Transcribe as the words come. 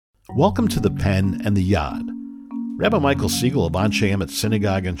Welcome to the Pen and the Yad. Rabbi Michael Siegel of Anshe Emet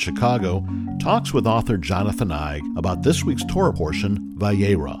Synagogue in Chicago talks with author Jonathan Eig about this week's Torah portion,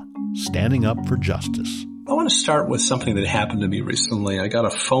 Vayera, Standing Up for Justice. I want to start with something that happened to me recently. I got a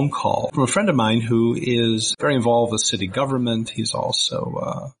phone call from a friend of mine who is very involved with city government. He's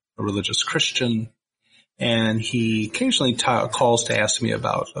also a religious Christian. And he occasionally calls to ask me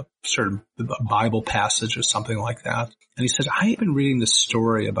about a certain Bible passage or something like that. And he said, I've been reading this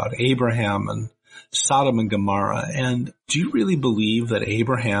story about Abraham and Sodom and Gomorrah. And do you really believe that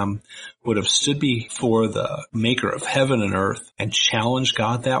Abraham would have stood before the maker of heaven and earth and challenged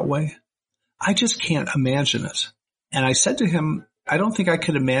God that way? I just can't imagine it. And I said to him, I don't think I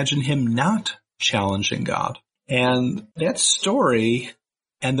could imagine him not challenging God. And that story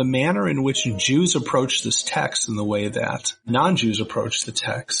and the manner in which Jews approach this text and the way that non-Jews approach the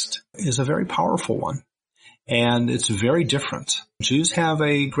text is a very powerful one. And it's very different. Jews have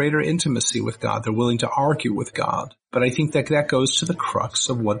a greater intimacy with God. They're willing to argue with God. But I think that goes to the crux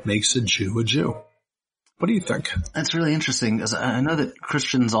of what makes a Jew a Jew. What do you think? That's really interesting, because I know that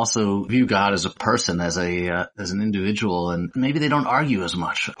Christians also view God as a person, as an individual, and maybe they don't argue as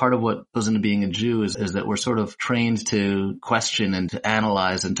much. Part of what goes into being a Jew is that we're sort of trained to question and to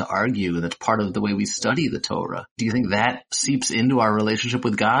analyze and to argue. That's part of the way we study the Torah. Do you think that seeps into our relationship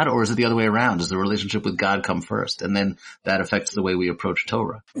with God, or is it the other way around? Does the relationship with God come first, and then that affects the way we approach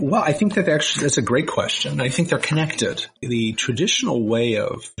Torah? Well, I think that's a great question. I think they're connected. The traditional way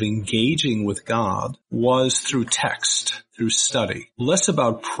of engaging with God was through text, through study. Less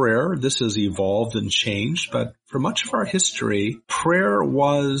about prayer. This has evolved and changed, but for much of our history, prayer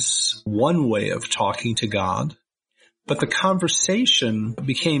was one way of talking to God, but the conversation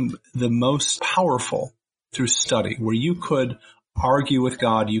became the most powerful through study, where you could argue with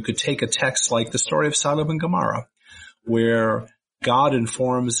God. You could take a text like the story of Sodom and Gomorrah, where God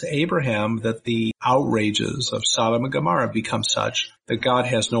informs Abraham that the outrages of Sodom and Gomorrah become such that God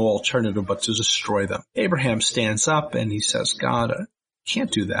has no alternative but to destroy them. Abraham stands up and he says, God,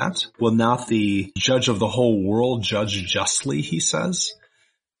 can't do that. Will not the judge of the whole world judge justly, he says.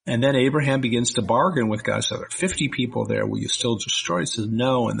 And then Abraham begins to bargain with God. So there are 50 people there. Will you still destroy? He says,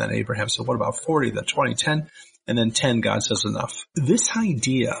 no. And then Abraham said, what about 40? Then 20, 10. And then 10, God says, enough. This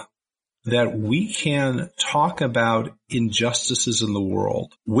idea that we can talk about injustices in the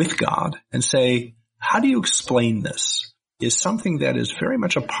world with God and say, how do you explain this? Is something that is very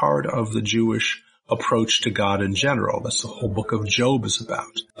much a part of the Jewish approach to God in general. That's the whole book of Job is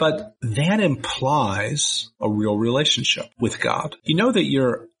about. But that implies a real relationship with God. You know that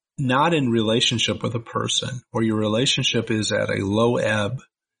you're not in relationship with a person, or your relationship is at a low ebb,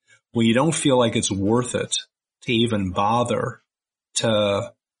 when you don't feel like it's worth it to even bother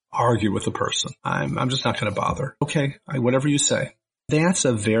to argue with a person. I'm just not going to bother. Okay, whatever you say. That's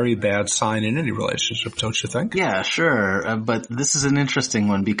a very bad sign in any relationship, don't you think? Yeah, sure. But this is an interesting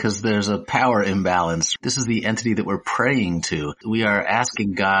one because there's a power imbalance. This is the entity that we're praying to. We are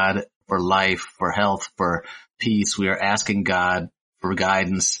asking God for life, for health, for peace. We are asking God for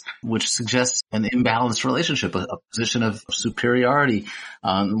guidance, which suggests an imbalanced relationship, a position of superiority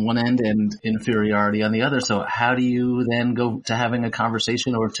on one end and inferiority on the other. So how do you then go to having a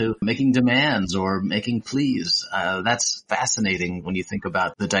conversation or to making demands or making pleas? That's fascinating when you think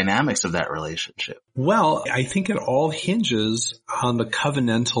about the dynamics of that relationship. Well, I think it all hinges on the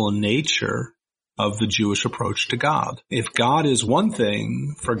covenantal nature of the Jewish approach to God. If God is one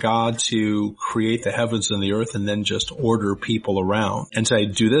thing, for God to create the heavens and the earth and then just order people around and say,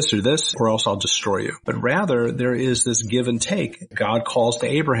 do this or else I'll destroy you. But rather, there is this give and take. God calls to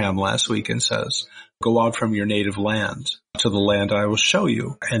Abraham last week and says, go out from your native land to the land I will show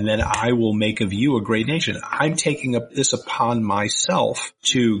you, and then I will make of you a great nation. I'm taking this upon myself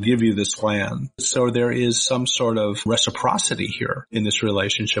to give you this land. So there is some sort of reciprocity here in this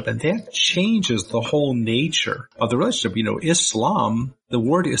relationship, and that changes the whole nature of the relationship. You know, Islam, the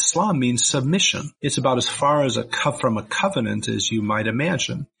word Islam means submission. It's about as far as from a covenant as you might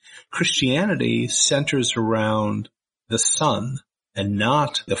imagine. Christianity centers around the Son and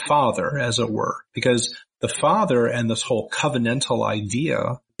not the Father, as it were, because the Father and this whole covenantal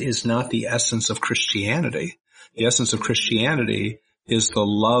idea is not the essence of Christianity. The essence of Christianity is the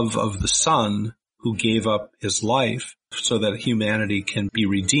love of the Son who gave up his life so that humanity can be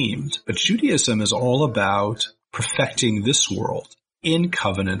redeemed. But Judaism is all about perfecting this world in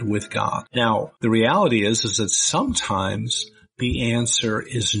covenant with God. Now, the reality is that sometimes the answer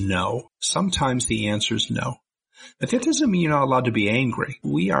is no. Sometimes the answer is no. But that doesn't mean you're not allowed to be angry.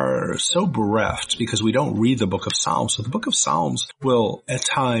 We are so bereft because we don't read the book of Psalms. So the book of Psalms will at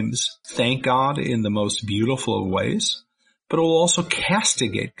times thank God in the most beautiful of ways, but it will also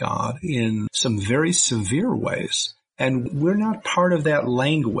castigate God in some very severe ways. And we're not part of that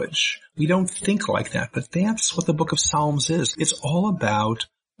language. We don't think like that, but that's what the book of Psalms is. It's all about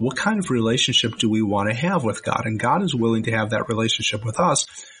what kind of relationship do we want to have with God? And God is willing to have that relationship with us,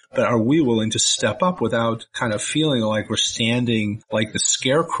 but are we willing to step up without kind of feeling like we're standing like the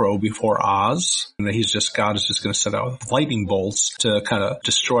scarecrow before Oz? And that God is just going to send out lightning bolts to kind of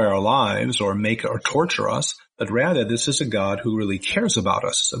destroy our lives or make or torture us. But rather, this is a God who really cares about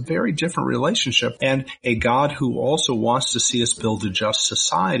us. It's a very different relationship, and a God who also wants to see us build a just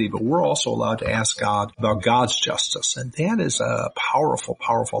society, but we're also allowed to ask God about God's justice. And that is a powerful,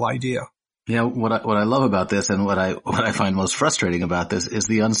 powerful idea. Yeah, what I love about this and what I find most frustrating about this is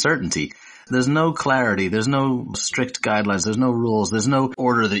the uncertainty. There's no clarity. There's no strict guidelines. There's no rules. There's no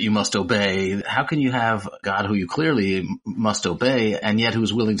order that you must obey. How can you have God who you clearly must obey and yet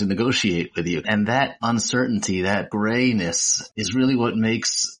who's willing to negotiate with you? And that uncertainty, that grayness is really what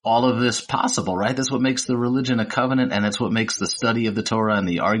makes all of this possible, right? That's what makes the religion a covenant, and that's what makes the study of the Torah and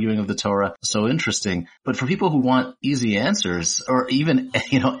the arguing of the Torah so interesting. But for people who want easy answers or even,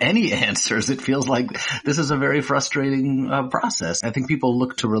 any answers, it feels like this is a very frustrating process. I think people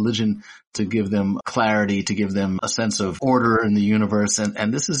look to religion to give them clarity, to give them a sense of order in the universe.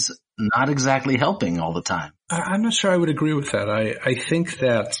 And this is not exactly helping all the time. I'm not sure I would agree with that. I think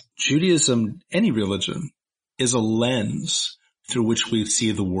that Judaism, any religion, is a lens through which we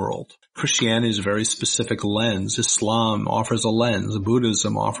see the world. Christianity is a very specific lens. Islam offers a lens.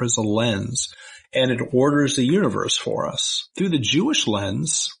 Buddhism offers a lens. And it orders the universe for us. Through the Jewish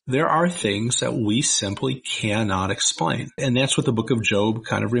lens, there are things that we simply cannot explain. And that's what the book of Job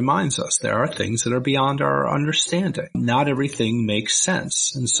kind of reminds us. There are things that are beyond our understanding. Not everything makes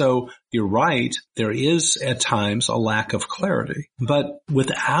sense. And so you're right, there is at times a lack of clarity. But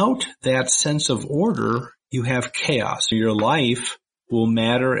without that sense of order, you have chaos. Your life will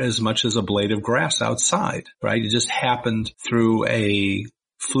matter as much as a blade of grass outside, right? It just happened through a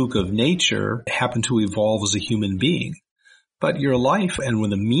fluke of nature, happened to evolve as a human being. But your life and when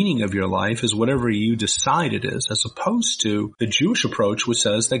the meaning of your life is whatever you decide it is, as opposed to the Jewish approach, which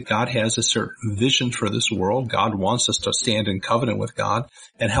says that God has a certain vision for this world. God wants us to stand in covenant with God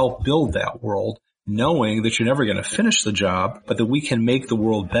and help build that world, knowing that you're never going to finish the job, but that we can make the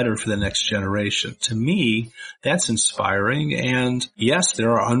world better for the next generation. To me, that's inspiring. And yes,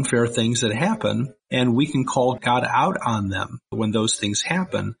 there are unfair things that happen, and we can call God out on them when those things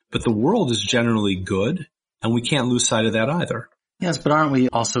happen. But the world is generally good, and we can't lose sight of that either. Yes, but aren't we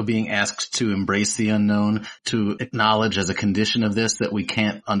also being asked to embrace the unknown, to acknowledge as a condition of this that we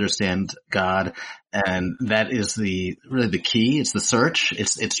can't understand God? And that is really the key. It's the search.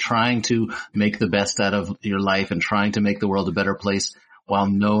 It's trying to make the best out of your life and trying to make the world a better place while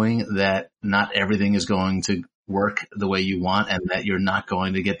knowing that not everything is going to work the way you want and that you're not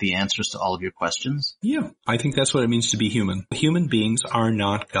going to get the answers to all of your questions? Yeah, I think that's what it means to be human. Human beings are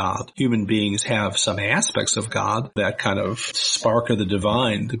not God. Human beings have some aspects of God, that kind of spark of the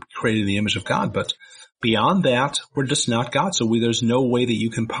divine, created in the image of God, but beyond that, we're just not God. So there's no way that you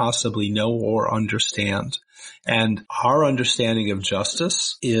can possibly know or understand. And our understanding of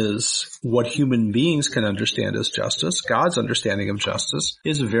justice is what human beings can understand as justice. God's understanding of justice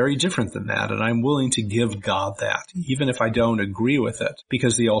is very different than that. And I'm willing to give God that, even if I don't agree with it,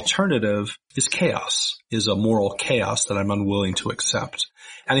 because the alternative is chaos, is a moral chaos that I'm unwilling to accept.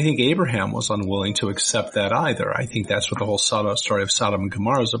 And I think Abraham was unwilling to accept that either. I think that's what the whole story of Sodom and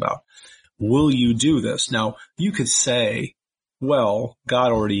Gomorrah is about. Will you do this? Now, you could say, well,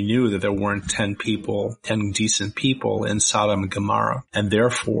 God already knew that there weren't 10 decent people in Sodom and Gomorrah, and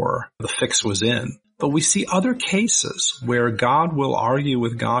therefore the fix was in. But we see other cases where God will argue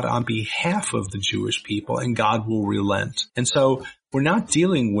with God on behalf of the Jewish people, and God will relent. And so we're not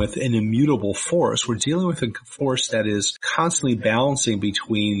dealing with an immutable force. We're dealing with a force that is constantly balancing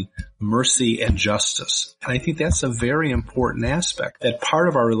between mercy and justice. And I think that's a very important aspect, that part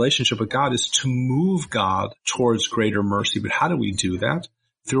of our relationship with God is to move God towards greater mercy. But how do we do that?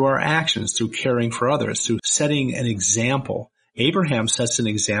 Through our actions, through caring for others, through setting an example. Abraham sets an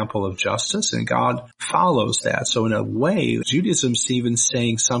example of justice, and God follows that. So in a way, Judaism's even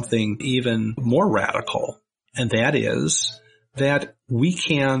saying something even more radical, and that is that we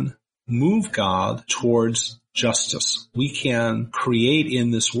can move God towards justice. We can create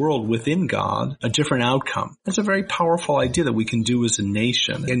in this world within God a different outcome. That's a very powerful idea that we can do as a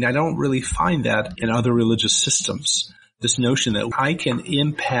nation. And I don't really find that in other religious systems. This notion that I can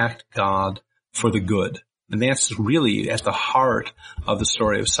impact God for the good. And that's really at the heart of the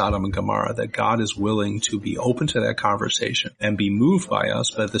story of Sodom and Gomorrah, that God is willing to be open to that conversation and be moved by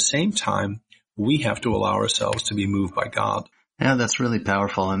us, but at the same time, We have to allow ourselves to be moved by God. Yeah, that's really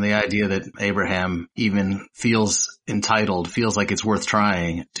powerful. And the idea that Abraham even feels entitled, feels like it's worth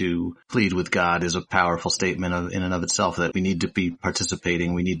trying to plead with God is a powerful statement in and of itself, that we need to be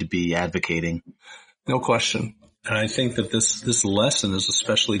participating. We need to be advocating. No question. And I think that this lesson is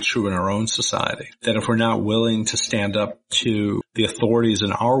especially true in our own society, that if we're not willing to stand up to the authorities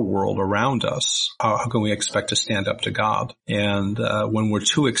in our world around us, how can we expect to stand up to God? And when we're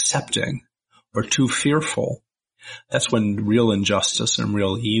too accepting or too fearful, that's when real injustice and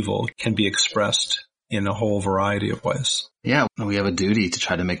real evil can be expressed in a whole variety of ways. Yeah, we have a duty to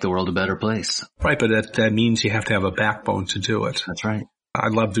try to make the world a better place. Right, but that means you have to have a backbone to do it. That's right.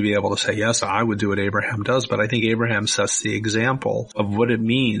 I'd love to be able to say, yes, I would do what Abraham does, but I think Abraham sets the example of what it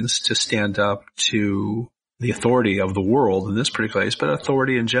means to stand up to the authority of the world in this particular case, but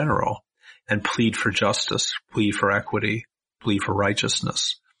authority in general, and plead for justice, plead for equity, plead for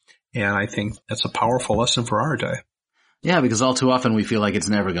righteousness. And I think that's a powerful lesson for our day. Yeah, because all too often we feel like it's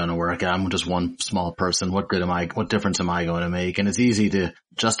never going to work. I'm just one small person. What difference am I going to make? And it's easy to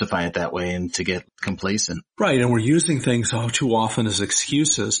justify it that way and to get complacent. Right. And we're using things too often as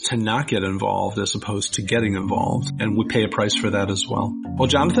excuses to not get involved as opposed to getting involved. And we pay a price for that as well. Well,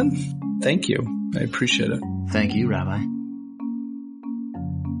 Jonathan, thank you. I appreciate it. Thank you, Rabbi.